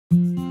Talking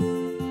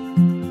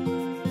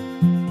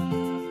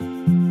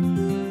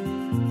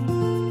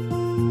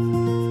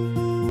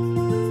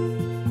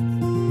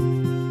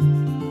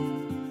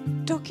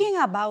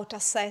about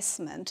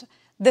assessment,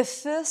 the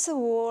first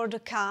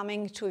word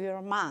coming to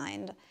your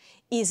mind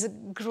is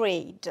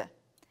grade.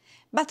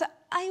 But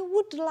I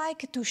would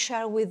like to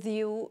share with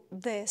you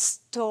the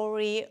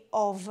story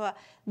of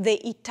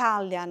the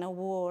Italian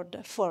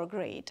word for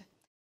grade.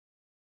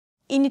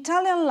 In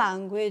Italian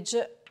language,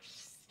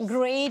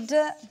 grade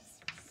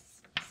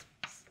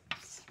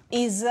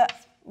is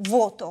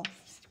voto.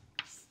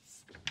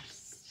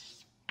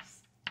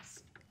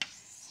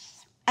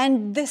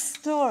 And the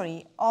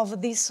story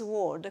of this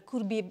word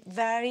could be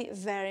very,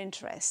 very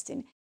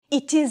interesting.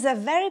 It is a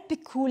very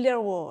peculiar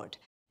word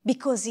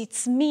because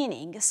its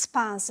meaning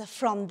spans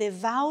from the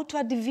vow to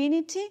a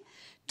divinity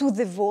to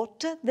the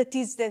vote, that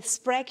is the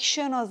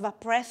expression of a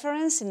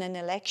preference in an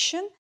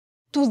election,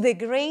 to the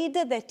grade,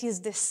 that is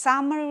the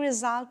summary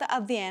result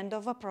at the end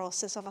of a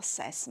process of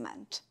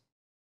assessment.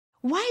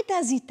 Why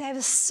does it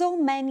have so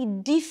many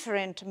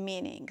different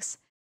meanings?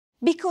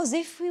 Because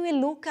if we will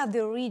look at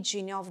the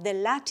origin of the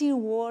Latin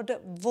word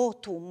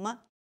votum,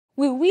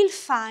 we will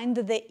find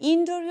the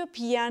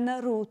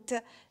Indo-European root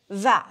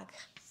vag.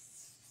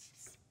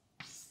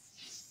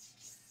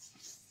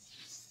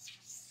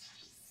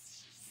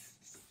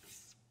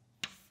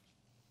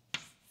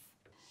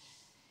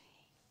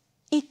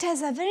 It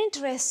has a very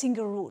interesting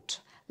root,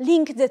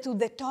 linked to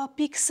the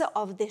topics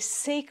of the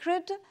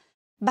sacred,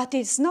 but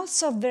it's not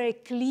so very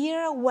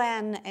clear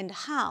when and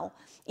how,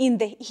 in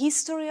the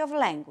history of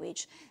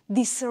language,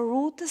 this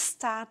root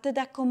started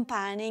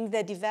accompanying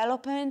the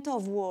development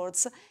of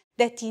words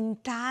that in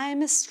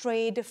time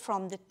strayed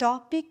from the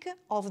topic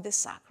of the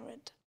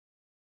sacred.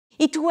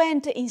 It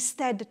went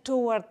instead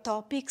toward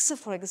topics,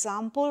 for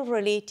example,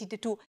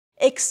 related to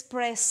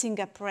expressing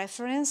a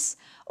preference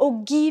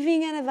or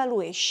giving an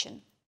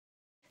evaluation.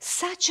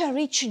 Such a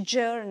rich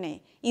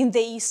journey in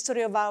the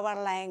history of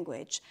our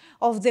language,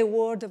 of the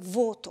word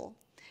voto,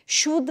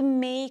 should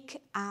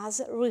make us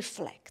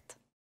reflect.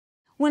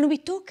 When we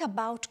talk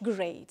about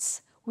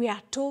grades, we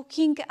are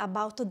talking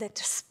about that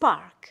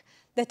spark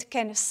that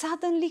can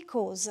suddenly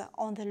cause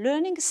on the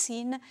learning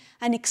scene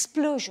an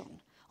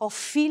explosion of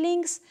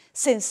feelings,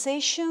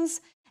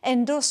 sensations,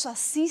 and also a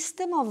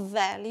system of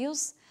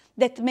values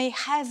that may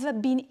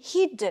have been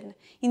hidden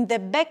in the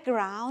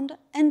background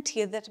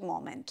until that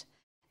moment.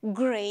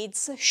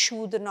 Grades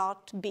should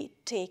not be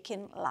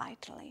taken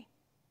lightly.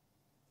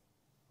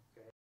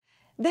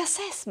 The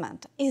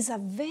assessment is a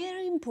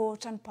very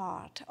important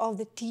part of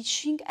the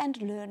teaching and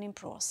learning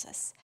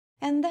process,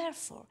 and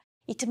therefore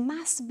it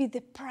must be the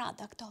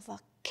product of a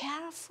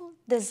careful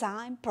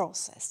design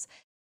process.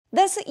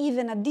 There's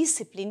even a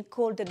discipline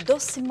called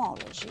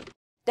docimology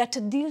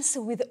that deals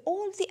with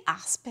all the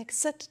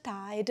aspects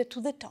tied to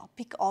the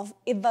topic of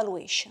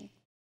evaluation.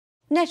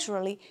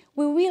 Naturally,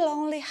 we will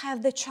only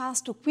have the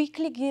chance to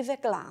quickly give a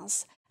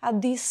glance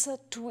at this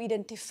to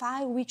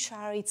identify which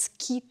are its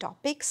key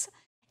topics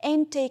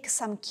and take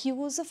some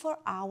cues for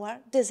our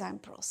design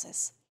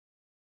process.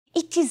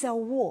 It is a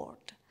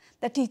word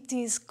that it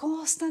is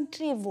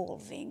constantly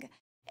evolving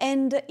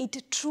and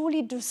it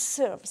truly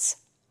deserves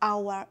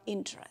our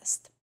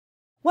interest.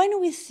 When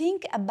we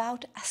think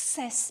about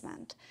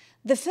assessment,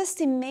 the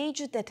first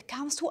image that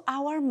comes to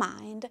our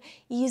mind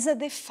is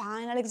the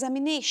final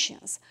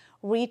examinations,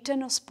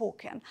 written or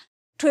spoken,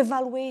 to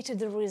evaluate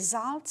the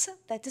results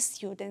that the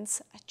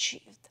students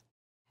achieved.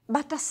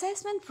 But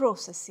assessment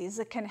processes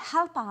can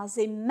help us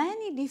in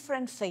many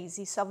different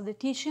phases of the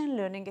teaching and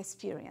learning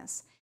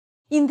experience.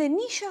 In the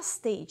initial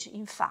stage,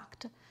 in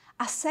fact,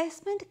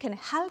 assessment can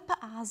help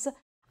us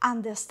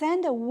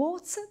understand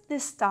what's the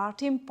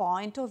starting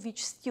point of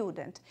each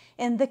student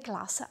and the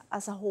class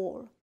as a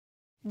whole.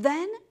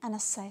 Then an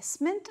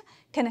assessment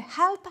can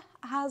help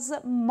us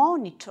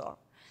monitor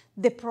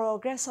the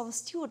progress of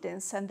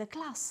students and the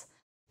class,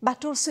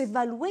 but also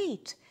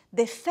evaluate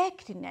the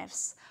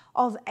effectiveness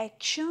of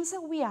actions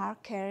we are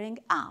carrying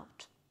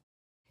out.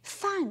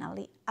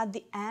 Finally, at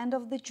the end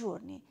of the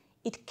journey,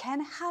 it can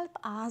help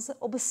us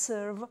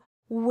observe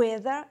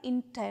whether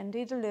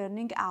intended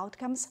learning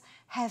outcomes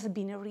have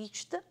been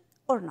reached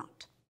or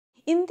not.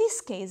 In this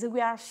case, we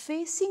are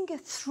facing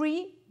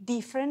three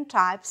different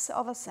types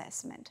of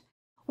assessment.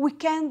 We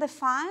can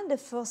define the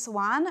first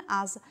one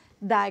as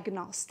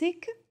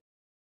diagnostic,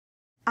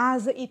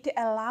 as it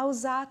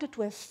allows us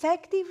to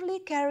effectively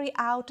carry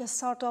out a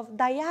sort of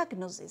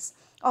diagnosis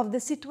of the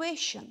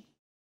situation.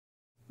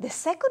 The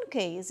second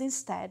case,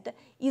 instead,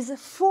 is a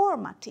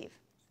formative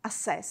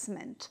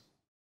assessment.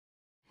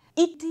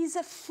 It is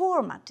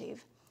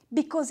formative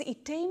because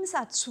it aims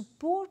at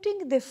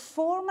supporting the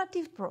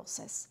formative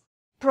process,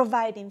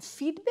 providing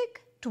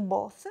feedback to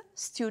both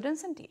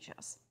students and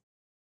teachers.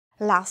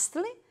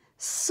 Lastly,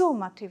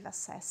 summative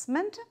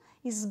assessment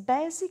is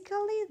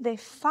basically the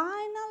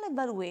final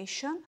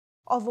evaluation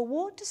of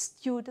what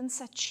students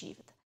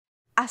achieved,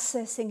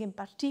 assessing in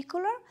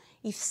particular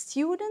if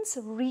students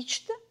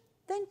reached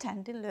the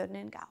intended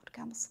learning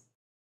outcomes.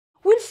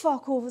 We'll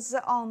focus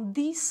on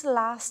these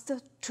last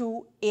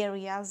two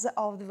areas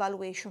of the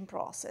evaluation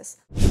process.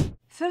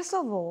 First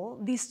of all,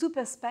 these two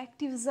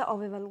perspectives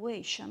of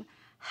evaluation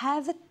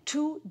have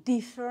two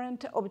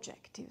different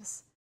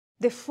objectives.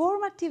 The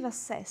formative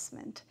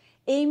assessment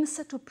aims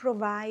to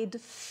provide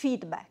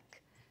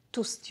feedback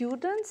to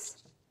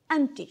students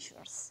and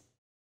teachers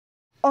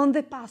on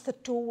the path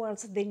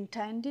towards the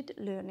intended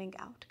learning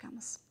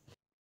outcomes.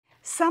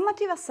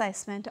 Summative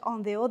assessment,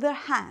 on the other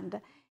hand,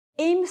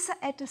 aims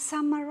at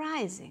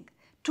summarizing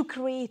to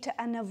create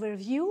an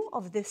overview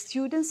of the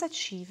student's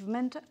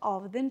achievement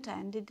of the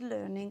intended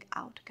learning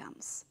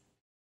outcomes.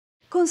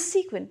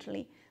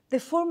 Consequently, the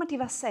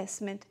formative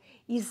assessment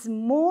is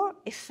more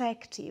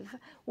effective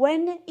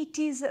when it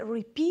is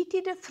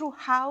repeated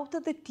throughout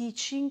the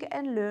teaching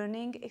and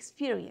learning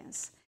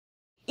experience.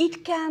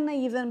 It can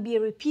even be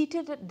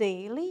repeated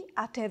daily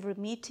at every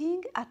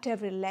meeting, at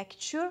every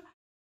lecture,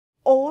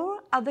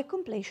 or at the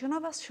completion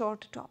of a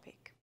short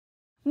topic.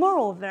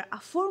 Moreover, a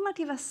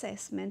formative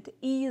assessment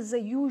is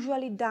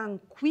usually done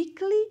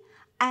quickly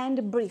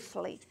and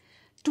briefly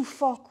to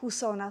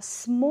focus on a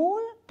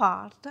small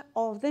part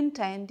of the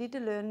intended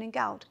learning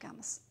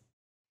outcomes.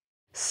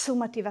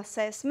 Summative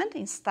assessment,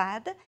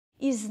 instead,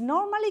 is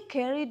normally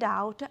carried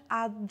out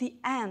at the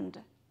end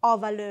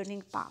of a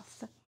learning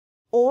path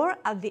or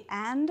at the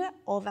end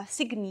of a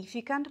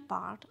significant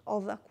part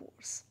of the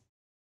course.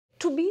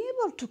 To be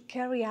able to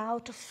carry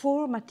out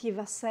formative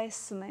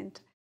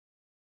assessment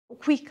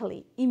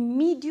quickly in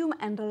medium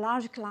and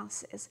large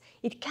classes,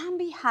 it can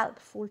be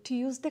helpful to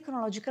use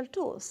technological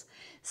tools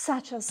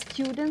such as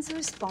students'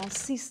 response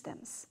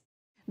systems.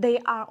 They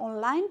are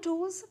online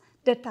tools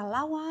that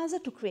allow us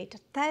to create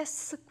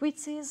tests,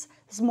 quizzes,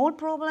 small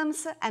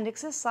problems and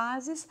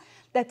exercises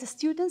that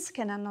students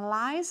can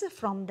analyze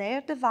from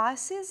their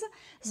devices,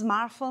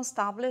 smartphones,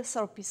 tablets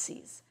or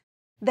PCs.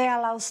 They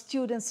allow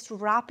students to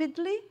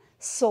rapidly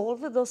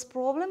solve those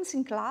problems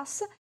in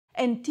class,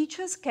 and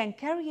teachers can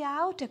carry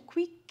out a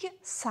quick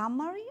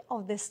summary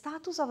of the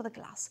status of the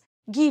class,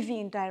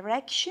 giving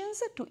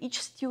directions to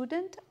each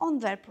student on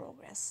their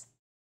progress.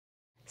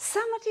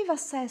 Summative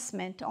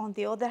assessment, on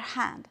the other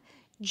hand,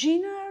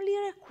 generally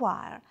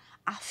require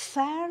a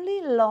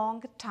fairly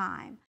long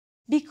time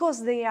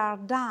because they are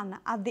done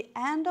at the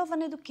end of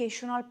an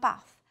educational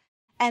path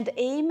and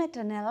aim at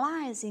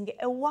analyzing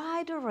a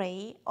wide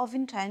array of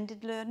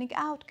intended learning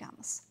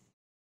outcomes.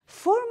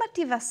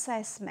 Formative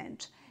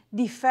assessment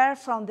differ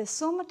from the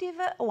summative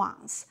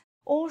ones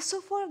also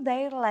for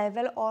their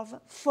level of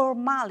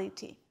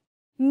formality,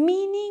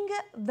 meaning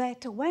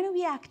that when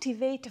we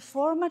activate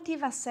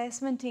formative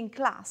assessment in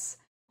class,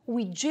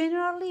 we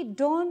generally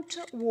don't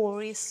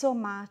worry so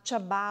much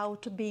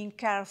about being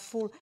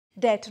careful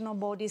that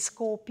nobody is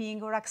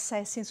copying or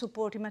accessing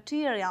supporting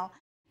material.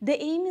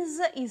 The aim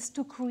is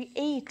to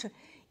create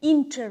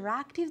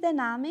interactive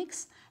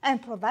dynamics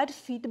and provide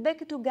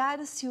feedback to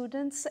guide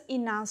students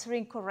in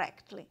answering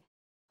correctly.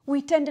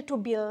 We tend to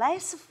be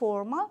less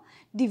formal,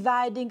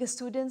 dividing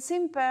students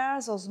in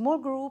pairs or small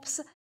groups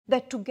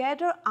that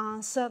together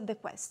answer the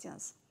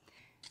questions.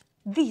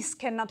 This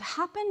cannot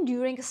happen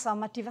during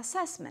summative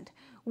assessment,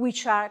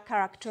 which are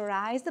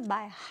characterized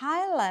by a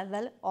high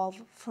level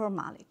of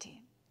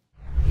formality.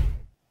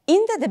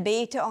 In the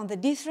debate on the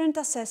different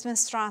assessment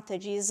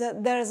strategies,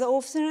 there is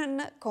often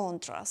a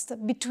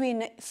contrast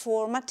between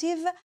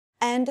formative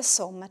and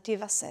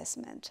summative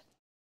assessment.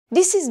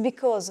 This is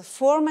because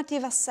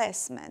formative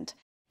assessment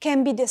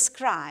can be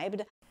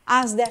described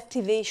as the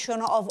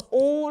activation of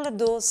all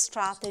those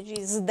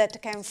strategies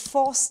that can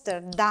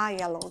foster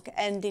dialogue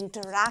and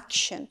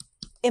interaction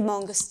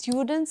among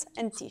students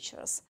and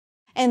teachers,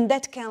 and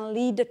that can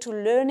lead to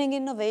learning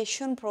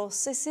innovation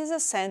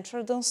processes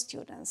centered on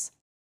students.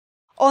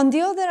 On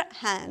the other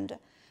hand,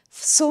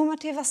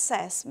 summative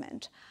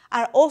assessment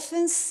are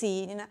often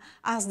seen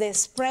as the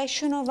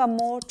expression of a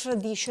more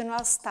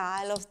traditional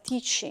style of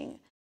teaching,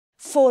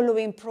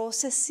 following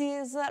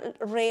processes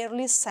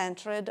rarely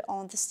centered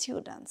on the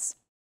students.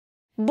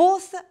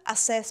 Both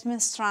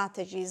assessment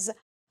strategies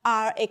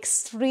are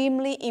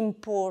extremely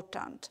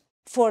important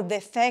for the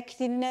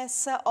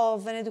effectiveness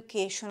of an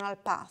educational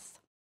path,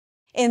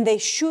 and they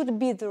should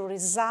be the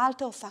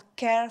result of a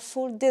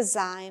careful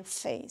design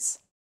phase.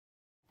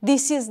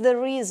 This is the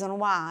reason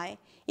why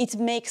it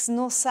makes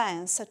no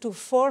sense to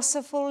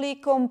forcefully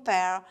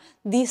compare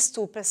these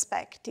two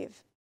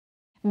perspectives.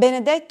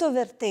 Benedetto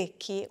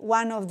Vertecchi,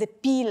 one of the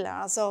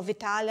pillars of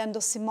Italian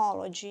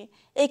docimology,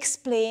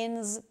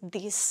 explains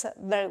this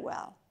very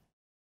well.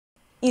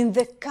 In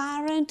the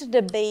current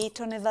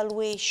debate on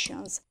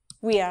evaluations,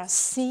 we are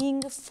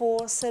seeing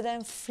forced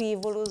and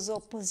frivolous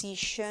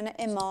opposition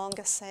among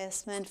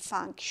assessment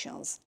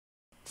functions.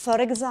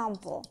 For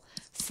example,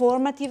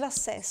 formative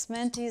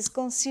assessment is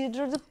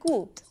considered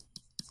good,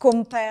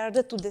 compared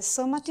to the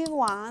summative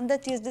one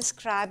that is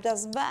described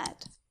as bad,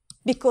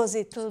 because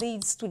it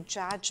leads to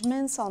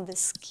judgments on the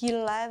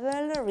skill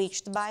level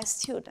reached by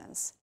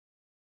students.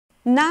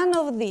 None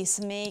of this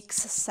makes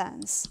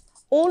sense.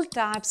 All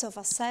types of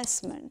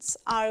assessments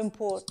are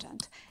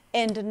important,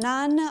 and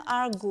none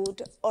are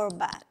good or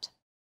bad.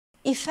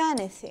 If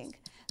anything,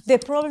 the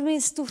problem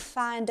is to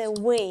find a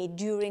way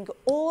during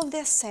all the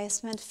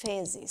assessment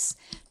phases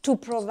to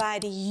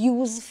provide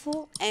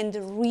useful and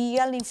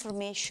real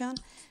information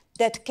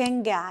that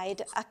can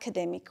guide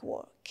academic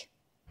work.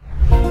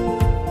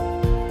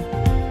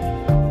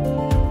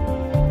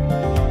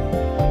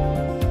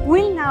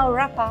 We'll now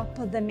wrap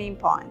up the main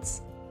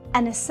points.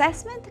 An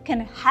assessment can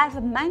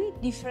have many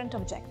different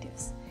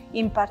objectives.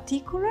 In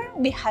particular,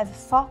 we have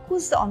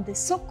focused on the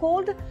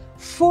so-called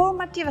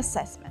formative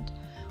assessment,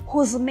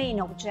 whose main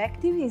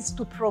objective is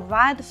to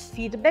provide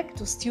feedback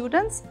to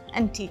students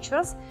and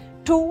teachers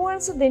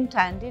towards the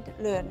intended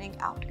learning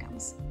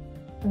outcomes.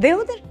 The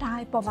other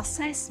type of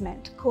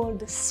assessment,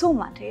 called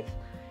summative,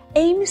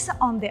 aims,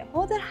 on the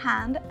other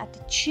hand, at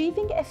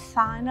achieving a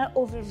final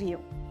overview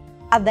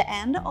at the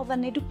end of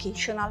an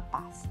educational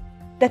path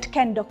that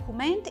can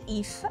document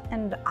if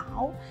and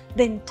how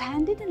the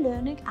intended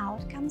learning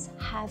outcomes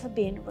have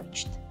been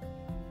reached.